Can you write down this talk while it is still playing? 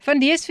Van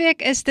dese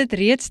week is dit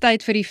reeds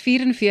tyd vir die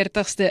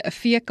 44ste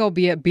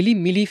VKB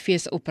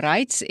Bieliemieliefees op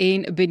Reitz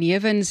en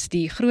benewens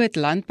die groot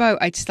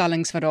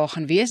landbouuitstallings wat daar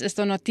gaan wees, is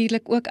daar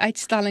natuurlik ook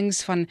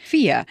uitstallings van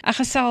vee. Ek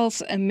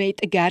gesels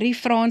met Garry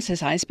Francis,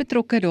 hy is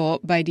betrokke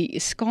daar by die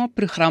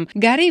skaapprogram.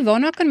 Garry,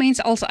 waarna kan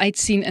mens als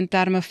uitsien in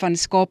terme van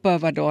skape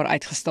wat daar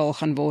uitgestal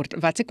gaan word?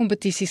 Watse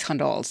kompetisies gaan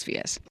daar als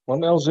wees?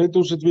 Want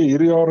Elzette, ons het weer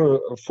hierdie jaar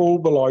 'n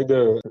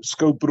volbelaaide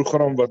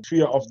skaapprogram wat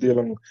vee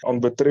afdeling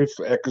aanbetref.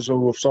 Ek is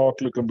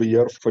hoofsaaklik in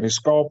beheer van die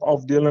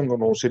skaapafdeling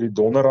en ons het die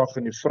Donderdag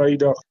en die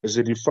Vrydag is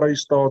dit die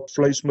Vrystaat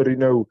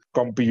vleismerino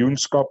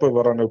kampioenskappe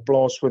wat dan nou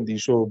plaasvind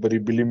hierso by die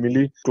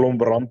Bieliemielie,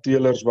 klomp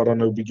randteelers wat dan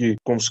nou bietjie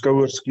kom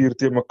skouers skuur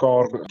te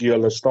mekaar, die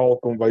hulle staal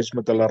kom wys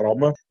met hulle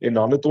ramme. En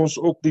dan het ons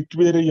ook die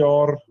tweede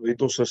jaar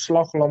het ons 'n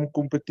slaglam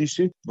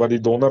kompetisie wat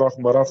die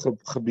Donderdagmiddag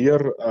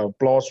gebeur,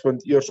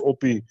 plaasvind eers op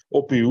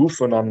die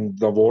hoef en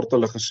dan word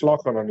hulle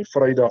geslag en dan die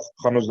Vrydag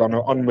gaan ons dan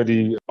nou aan met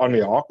die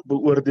hak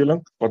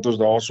beoordeling wat ons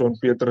daarso in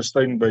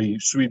Petrusstein by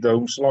Sweet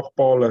Home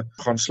slagpale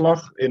gaan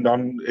slag en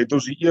dan het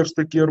ons die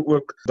eerste keer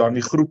ook dan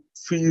die groep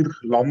 4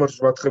 lammers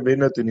wat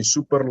gewen het en die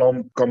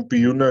superlam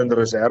kampioene en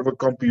reserve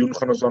kampioen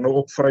gaan ons dan nou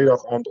ook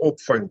Vrydag aand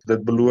opvang.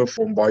 Dit beloof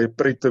om baie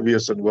pret te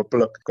wees en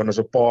hopelik kan ons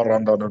 'n paar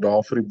rand dan nou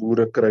daar vir die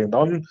boere kry. En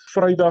dan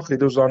Vrydag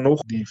het ons dan nog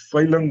die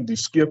veiling, die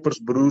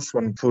skepersbroers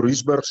van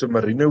Vooruisburg se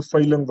merino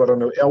veiling wat dan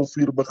nou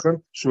 11:00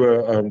 begin. So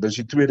dis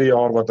die tweede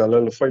jaar wat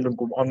hulle veiling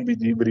kom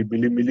aanbied hier by die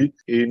Bieliemielie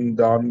en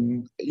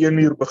dan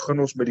 1:00 begin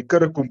ons met die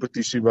kudde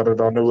kompetisie wat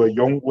dan nou 'n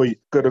jong ooi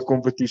kudde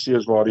kompetisie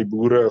is waar die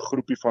boere 'n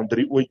groepie van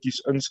 3 ooitjies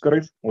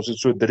inskryf. Ons het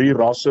so 3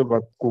 rasse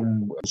wat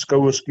kom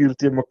skouers skuur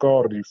teen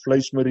mekaar, die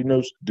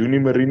vleismerinos, doenie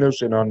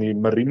merinos en dan die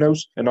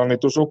merinos. En dan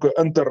het ons ook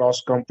 'n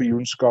interras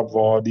kampioenskap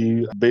waar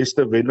die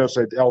beste wenners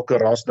uit elke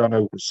ras dan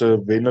nou se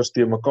wenners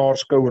teen mekaar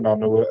skou en dan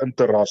nou 'n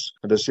interras.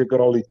 En dit is seker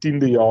al die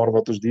 10de jaar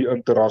wat ons die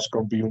interras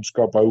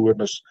kampioenskap hou en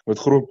is met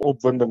groot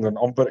opwinding en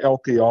amper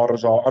elke jaar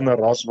is daar 'n ander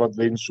ras wat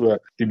wen, so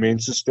die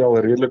mense stel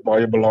redelik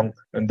baie belang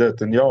in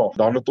dit. En ja,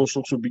 dan het ons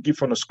ook so 'n bietjie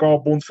van 'n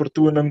skaapbond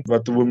vertoning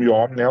wat oom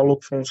Johan Nel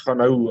ook vir ons gaan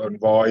hou en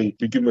waar hy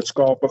bietjie met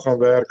skape gaan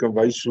werk en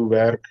wys hoe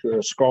werk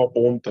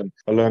skaapbond en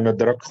hulle in 'n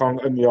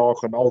drukgang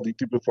injaag en al die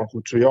tipe van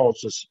goed. So ja,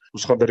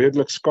 ons gaan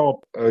redelik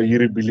skaap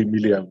hier in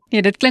Bieliemielie hou.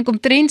 Ja, dit klink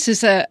omtrent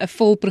soos 'n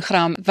vol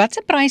program.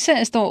 Watse pryse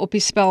is daar op die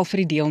spel vir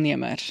die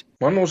deelnemers?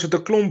 Man, ons het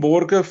 'n klomp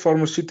borge,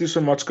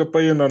 farmaseutiese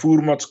maatskappye en dan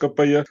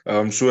voermaatskappye.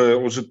 So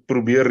ons het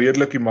probeer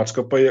redelik die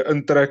maatskappye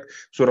intrek.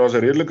 So daar's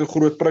 'n redelike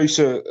groot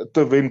pryse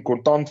te wen,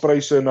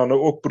 kontantpryse en dan nou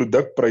ook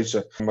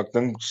produkpryse. Ek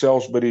dink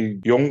selfs by die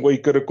jong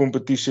oeikere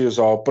kompetisie is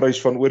daar 'n prys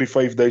van oor die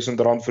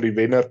R5000 vir die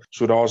wenner.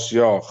 So daar's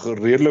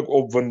redelik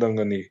opwinding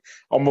in nie.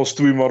 Almal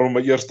stoei maar om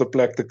 'n eerste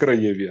plek te kry,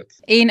 jy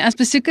weet. En as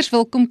besoekers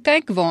wil kom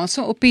kyk,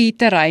 waarso op die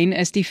terrein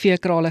is die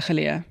veekrale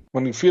geleë?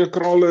 Want die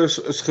veekrale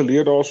is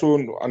geleë daarso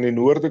aan die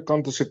noorde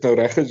kant, as ek nou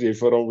reg is, jy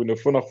vat hom nou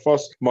vinnig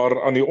vas,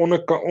 maar aan die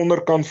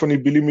onderkant van die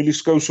Bieliemielie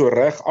skou, so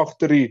reg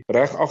agter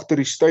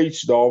die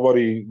stage, daar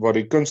waar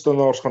die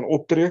kunstenaars gaan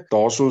optree,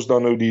 daarso is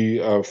dan nou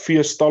die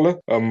veestalle,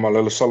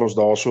 hulle sal ons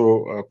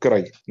daarso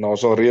kry. Nou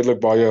sal redelik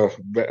baie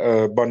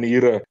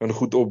baniere en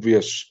goed op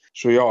wees.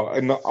 So ja,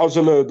 en as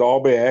hulle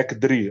daar by hek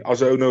 3, as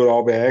hy nou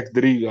daar by hek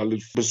 3, hulle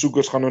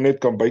besoekers gaan nou net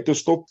kan buite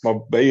stop, maar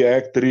by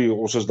hek 3,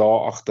 ons is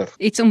daar agter.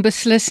 Iets om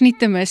beslis nie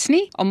te mis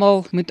nie.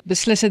 Almal moet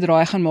beslis 'n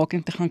draai gaan maak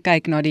en te gaan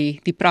kyk na die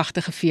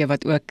pragtige vee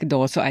wat ook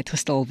daarso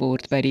uitgestal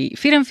word by die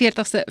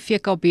 44ste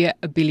VKB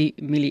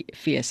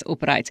Bieliemieliefees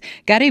op Reitz.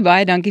 Garry,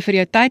 baie dankie vir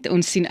jou tyd.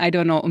 Ons sien uit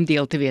daarna om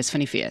deel te wees van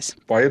die fees.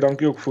 Baie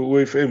dankie ook vir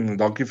OFM.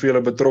 Dankie vir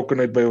julle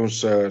betrokkenheid by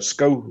ons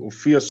skou of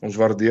fees. Ons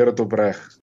waardeer dit opreg.